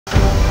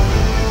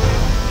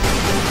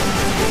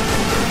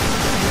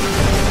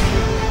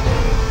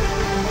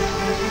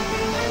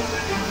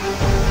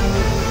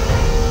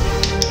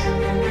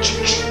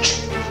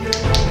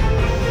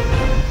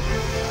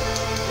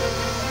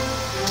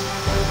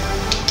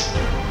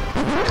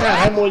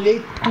Caralho,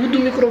 molhei tudo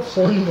o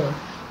microfone, mano.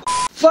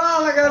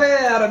 Fala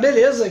galera,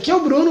 beleza? Aqui é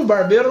o Bruno,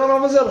 barbeiro da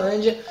Nova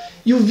Zelândia.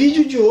 E o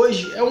vídeo de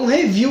hoje é um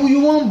review e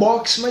um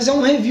unboxing, mas é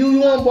um review e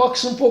um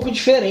unboxing um pouco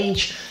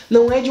diferente.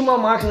 Não é de uma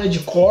máquina de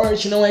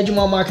corte, não é de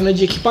uma máquina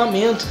de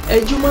equipamento, é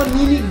de uma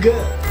mini gun.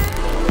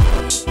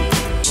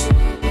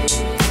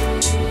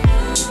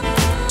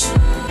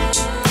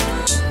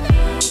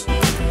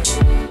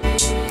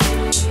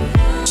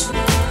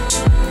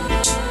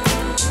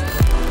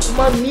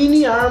 Uma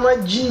mini arma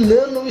de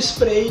nano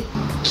spray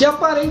que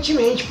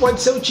aparentemente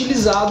pode ser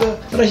utilizada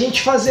para a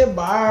gente fazer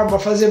barba,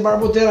 fazer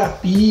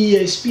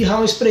barboterapia, espirrar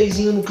um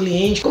sprayzinho no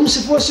cliente, como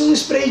se fosse um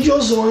spray de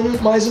ozônio,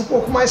 mas um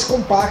pouco mais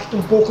compacto,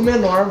 um pouco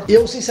menor.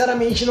 Eu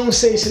sinceramente não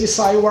sei se ele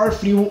sai o ar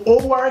frio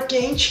ou o ar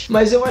quente,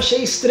 mas eu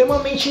achei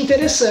extremamente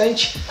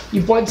interessante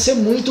e pode ser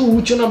muito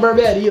útil na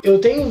barbearia. Eu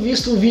tenho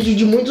visto o vídeo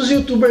de muitos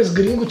youtubers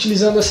gringos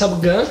utilizando essa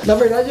gun. Na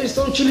verdade eles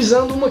estão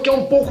utilizando uma que é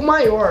um pouco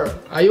maior.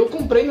 Aí eu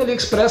comprei no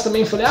AliExpress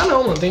também e falei, ah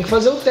não, mano, tem que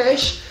fazer o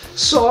teste.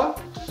 Só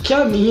que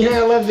a minha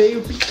ela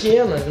veio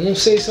pequena, eu não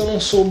sei se eu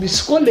não soube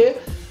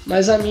escolher,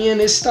 mas a minha é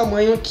nesse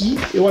tamanho aqui,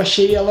 eu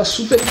achei ela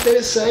super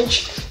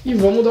interessante e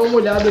vamos dar uma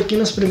olhada aqui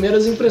nas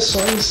primeiras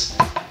impressões,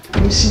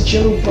 me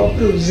sentindo o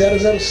próprio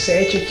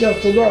 007 aqui, ó,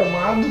 todo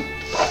armado.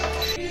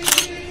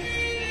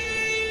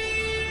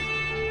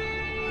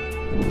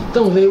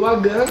 Então veio a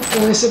gun,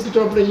 um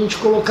receptor pra gente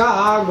colocar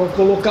água,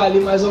 colocar ali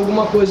mais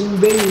alguma coisa, um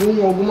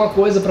B1, alguma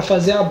coisa para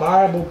fazer a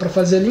barba ou para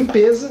fazer a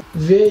limpeza.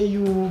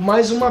 Veio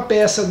mais uma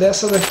peça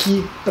dessa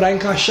daqui para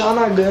encaixar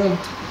na gun,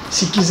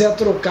 se quiser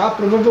trocar.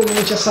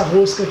 Provavelmente essa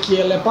rosca aqui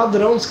ela é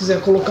padrão, se quiser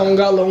colocar um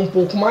galão um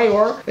pouco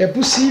maior é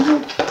possível.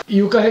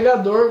 E o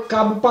carregador,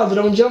 cabo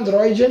padrão de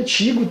Android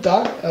antigo,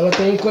 tá? Ela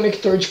tem um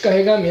conector de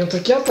carregamento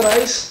aqui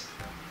atrás.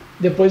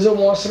 Depois eu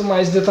mostro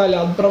mais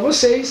detalhado para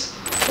vocês.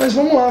 Mas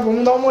vamos lá,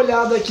 vamos dar uma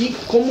olhada aqui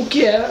como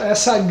que é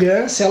essa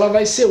gun, se ela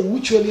vai ser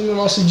útil ali no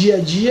nosso dia a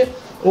dia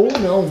ou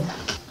não.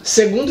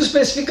 Segundo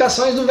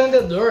especificações do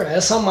vendedor,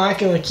 essa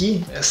máquina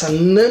aqui, essa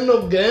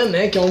Nano Gun,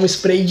 né, que é um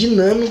spray de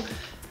nano,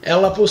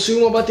 ela possui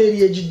uma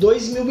bateria de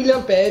 2.000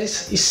 mAh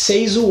e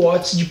 6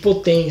 watts de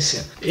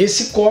potência.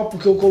 Esse copo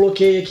que eu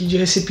coloquei aqui de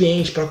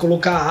recipiente para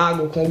colocar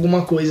água com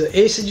alguma coisa,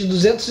 esse é de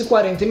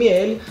 240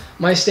 ml,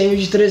 mas tem o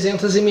de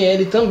 300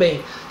 ml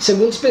também.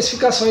 Segundo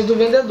especificações do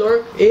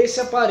vendedor, esse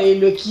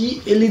aparelho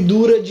aqui, ele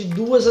dura de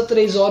 2 a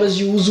 3 horas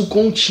de uso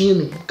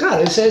contínuo.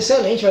 Cara, isso é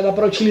excelente, vai dar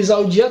para utilizar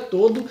o dia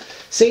todo.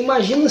 Você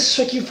imagina se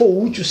isso aqui for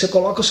útil, você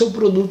coloca o seu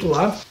produto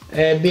lá,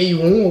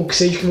 B1 ou que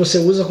seja que você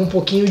usa com um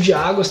pouquinho de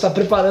água, está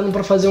preparando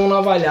para fazer um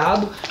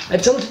navalhado, aí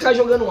você não ficar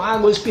jogando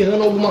água ou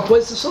espirrando alguma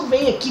coisa, você só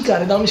vem aqui,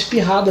 cara, e dá uma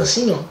espirrada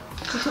assim, ó.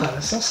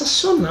 Cara,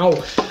 sensacional.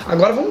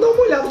 Agora vamos dar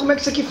uma olhada como é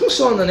que isso aqui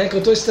funciona, né? Que eu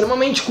estou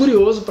extremamente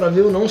curioso para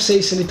ver, eu não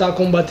sei se ele está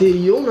com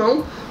bateria ou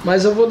não,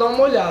 mas eu vou dar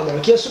uma olhada.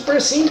 Aqui é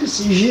super simples,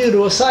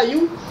 girou,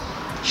 saiu.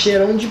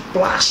 Cheirão de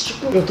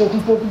plástico. Eu tô com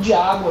um pouco de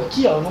água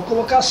aqui, ó. Vou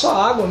colocar só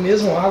água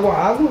mesmo,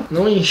 água.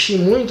 Não enchi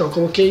muito, ó.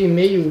 Coloquei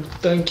meio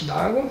tanque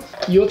d'água.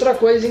 E outra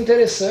coisa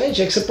interessante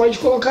é que você pode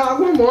colocar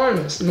água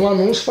morna. No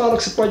anúncio fala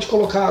que você pode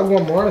colocar água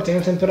morna, tem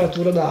a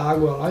temperatura da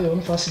água lá. Eu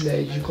não faço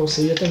ideia de qual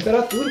seria a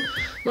temperatura,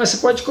 mas você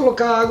pode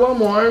colocar água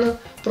morna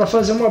para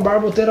fazer uma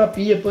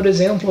barboterapia, por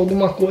exemplo,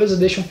 alguma coisa,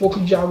 deixa um pouco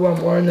de água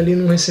morna ali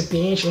num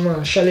recipiente,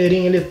 numa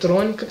chaleirinha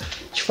eletrônica,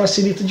 te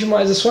facilita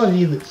demais a sua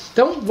vida.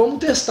 Então vamos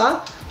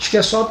testar, acho que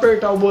é só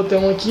apertar o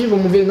botão aqui,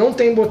 vamos ver, não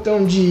tem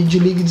botão de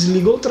liga,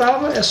 desliga ou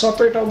trava, é só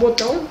apertar o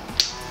botão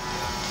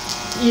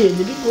e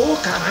ele ligou.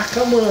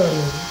 Caraca,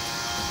 mano,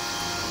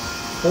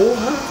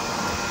 porra,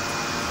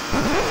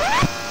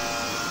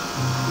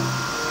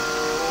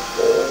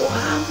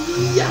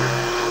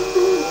 viado.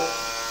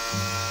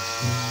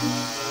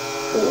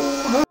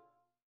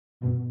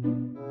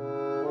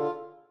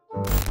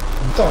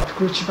 Top,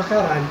 curti pra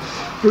caralho.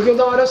 Porque o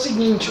da hora é o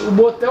seguinte, o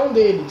botão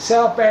dele, você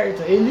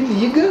aperta, ele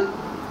liga,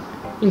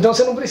 então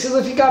você não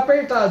precisa ficar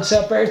apertado, você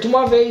aperta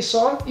uma vez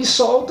só e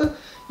solta,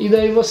 e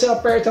daí você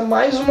aperta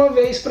mais uma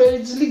vez para ele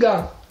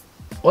desligar.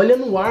 Olha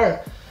no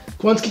ar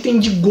quanto que tem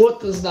de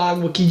gotas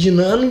d'água aqui de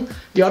nano,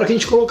 e a hora que a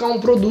gente colocar um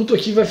produto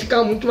aqui vai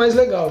ficar muito mais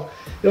legal.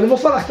 Eu não vou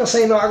falar que tá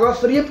saindo água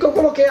fria, porque eu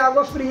coloquei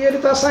água fria e ele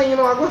tá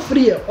saindo água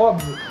fria,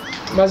 óbvio.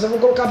 Mas eu vou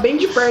colocar bem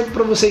de perto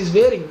para vocês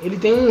verem. Ele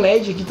tem um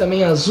LED aqui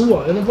também azul,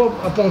 ó. Eu não vou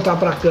apontar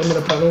para a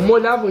câmera para não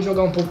molhar, vou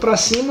jogar um pouco para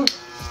cima.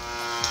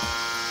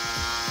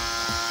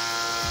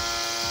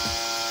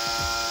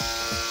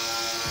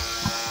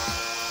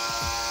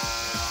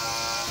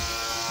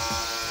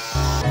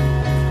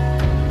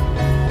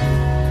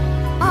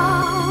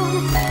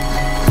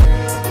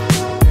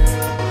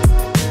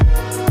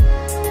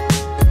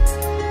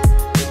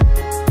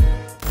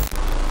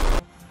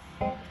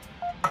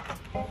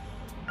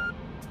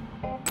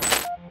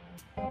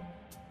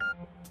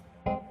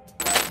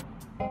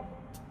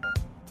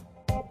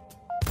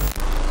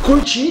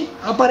 Curti,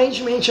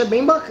 aparentemente é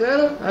bem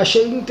bacana,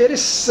 achei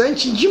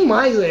interessante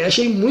demais, véio.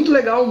 Achei muito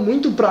legal,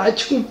 muito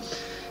prático.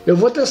 Eu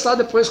vou testar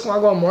depois com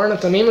água morna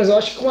também, mas eu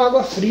acho que com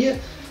água fria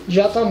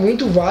já está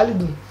muito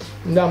válido.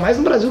 Ainda mais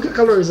no Brasil que é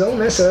calorzão,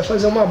 né? Você vai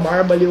fazer uma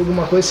barba ali,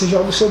 alguma coisa, você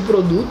joga o seu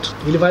produto,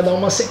 ele vai dar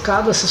uma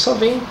secada, você só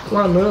vem com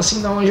a anã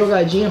assim, dar uma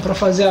jogadinha para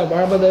fazer a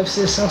barba, deve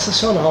ser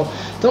sensacional.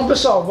 Então,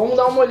 pessoal, vamos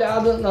dar uma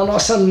olhada na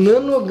nossa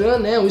Nano Gun,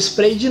 né? O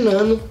spray de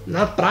nano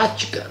na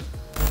prática.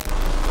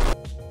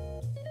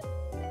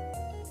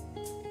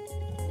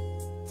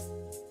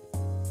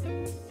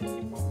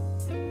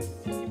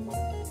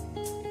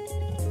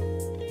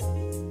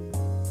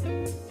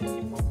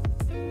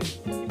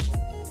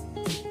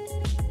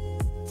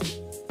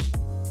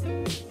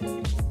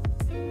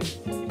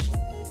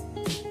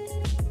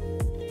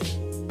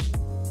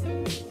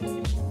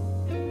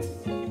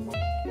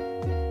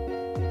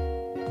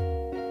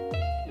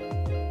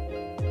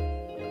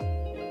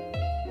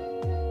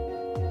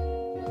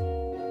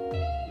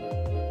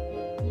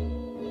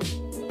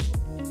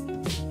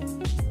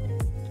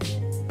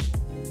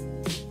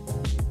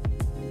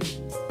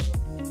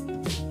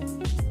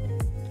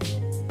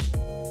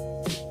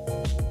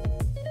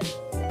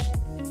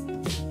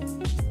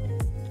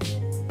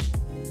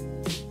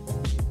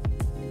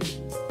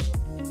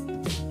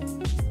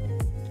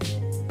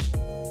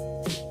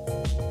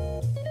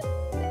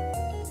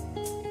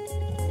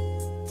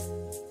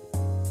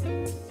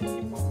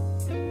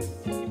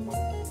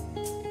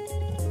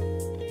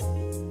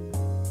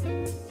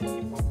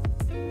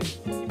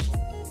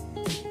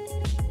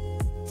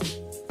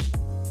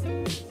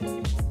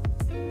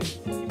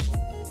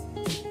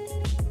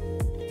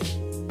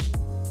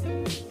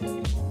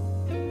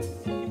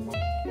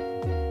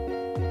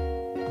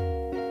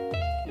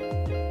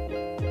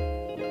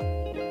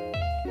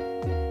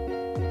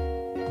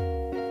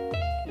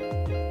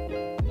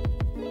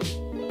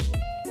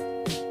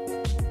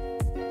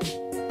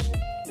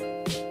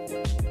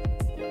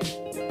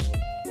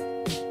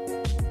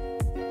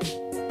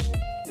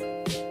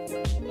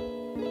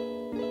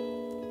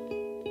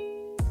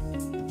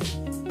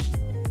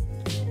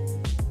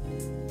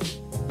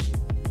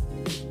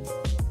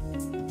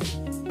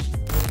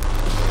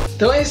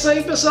 Então é isso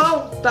aí,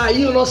 pessoal, tá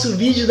aí o nosso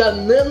vídeo da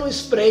Nano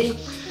Spray,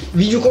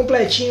 vídeo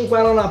completinho com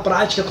ela na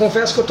prática.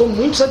 Confesso que eu tô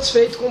muito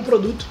satisfeito com o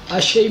produto,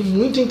 achei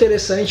muito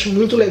interessante,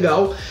 muito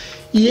legal.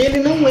 E ele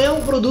não é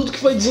um produto que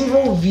foi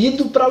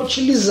desenvolvido para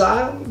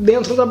utilizar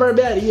dentro da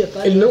barbearia,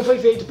 tá? Ele não foi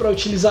feito para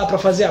utilizar para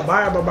fazer a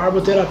barba,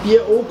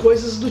 barboterapia ou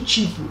coisas do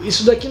tipo.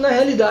 Isso daqui na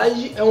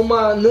realidade é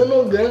uma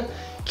Nano Gun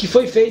que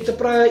foi feita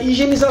para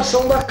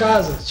higienização da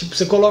casa. Tipo,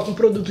 você coloca um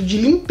produto de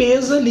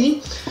limpeza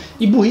ali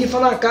e borrifa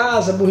na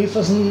casa,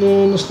 borrifa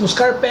nos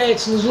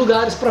carpetes, nos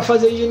lugares para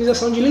fazer a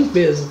higienização de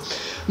limpeza.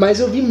 Mas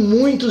eu vi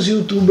muitos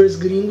youtubers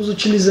gringos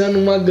utilizando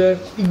uma gun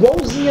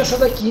igualzinha essa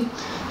daqui,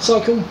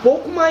 só que um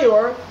pouco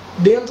maior,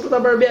 dentro da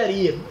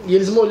barbearia. E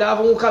eles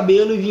molhavam o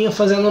cabelo e vinham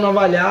fazendo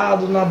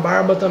navalhado, na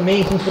barba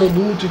também, com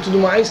produto e tudo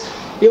mais.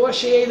 Eu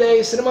achei a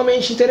ideia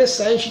extremamente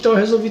interessante, então eu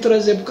resolvi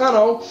trazer para o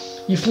canal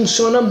e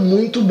funciona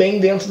muito bem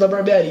dentro da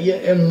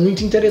barbearia, é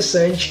muito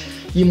interessante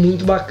e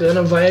muito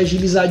bacana, vai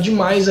agilizar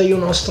demais aí o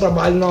nosso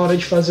trabalho na hora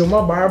de fazer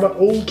uma barba,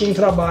 ou quem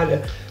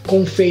trabalha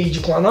com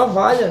fade com a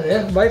navalha,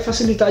 né, vai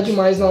facilitar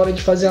demais na hora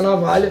de fazer a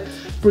navalha,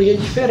 porque é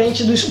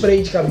diferente do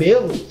spray de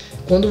cabelo.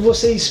 Quando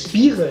você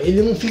espirra,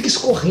 ele não fica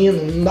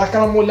escorrendo, não dá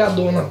aquela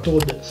molhadona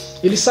toda,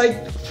 ele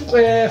sai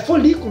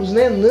folículos,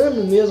 né,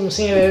 nano mesmo,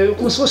 assim,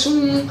 como se fosse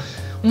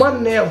uma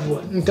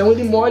névoa, então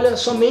ele molha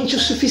somente o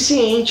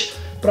suficiente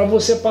para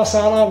você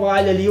passar a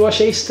navalha ali. Eu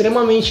achei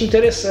extremamente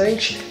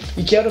interessante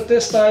e quero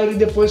testar ele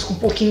depois com um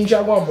pouquinho de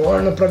água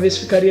morna para ver se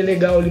ficaria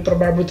legal ali para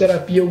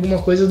barboterapia,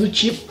 alguma coisa do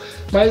tipo.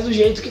 Mas do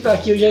jeito que tá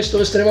aqui eu já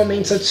estou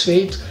extremamente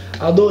satisfeito,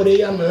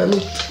 adorei a Nano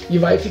e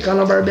vai ficar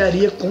na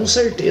barbearia com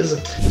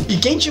certeza. E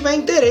quem tiver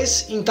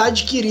interesse em estar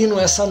adquirindo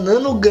essa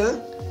Nano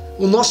Gun,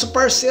 o nosso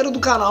parceiro do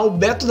canal, o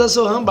Beto da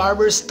Zohan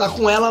Barbers, está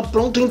com ela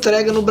pronta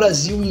entrega no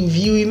Brasil,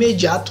 envio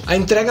imediato. A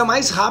entrega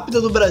mais rápida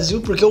do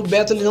Brasil, porque o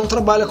Beto ele não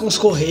trabalha com os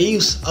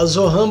correios, a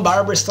Zohan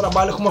Barbers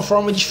trabalha com uma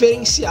forma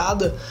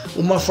diferenciada,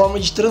 uma forma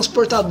de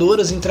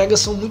transportadora, as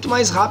entregas são muito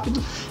mais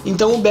rápido,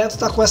 então o Beto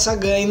está com essa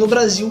ganha aí no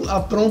Brasil, a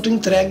pronta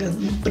entrega,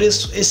 no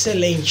preço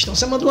excelente. Então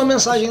você manda uma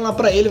mensagem lá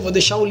para ele, vou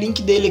deixar o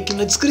link dele aqui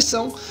na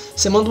descrição,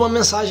 você manda uma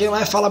mensagem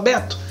lá e fala: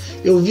 Beto,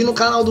 eu vi no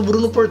canal do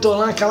Bruno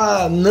Portolã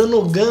aquela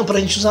Nano Gun pra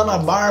gente usar na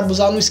barba,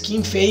 usar no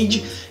skin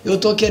fade, eu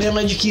tô querendo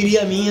adquirir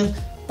a minha,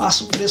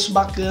 passa o preço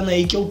bacana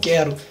aí que eu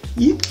quero.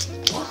 E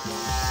ó,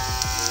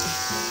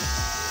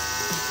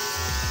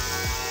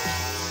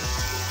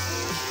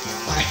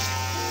 vai,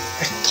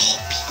 é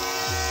top.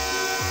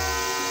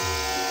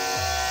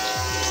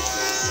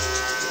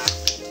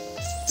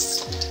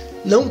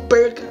 Não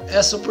perca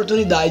essa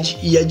oportunidade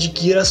e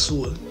adquira a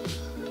sua.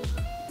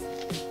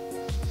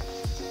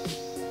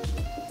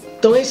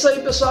 Então é isso aí,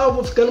 pessoal, eu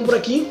vou ficando por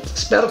aqui,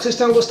 espero que vocês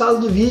tenham gostado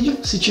do vídeo.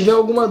 Se tiver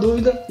alguma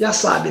dúvida, já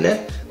sabe,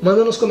 né?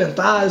 Manda nos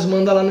comentários,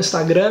 manda lá no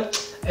Instagram.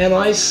 É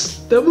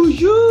nóis, tamo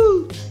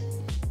junto!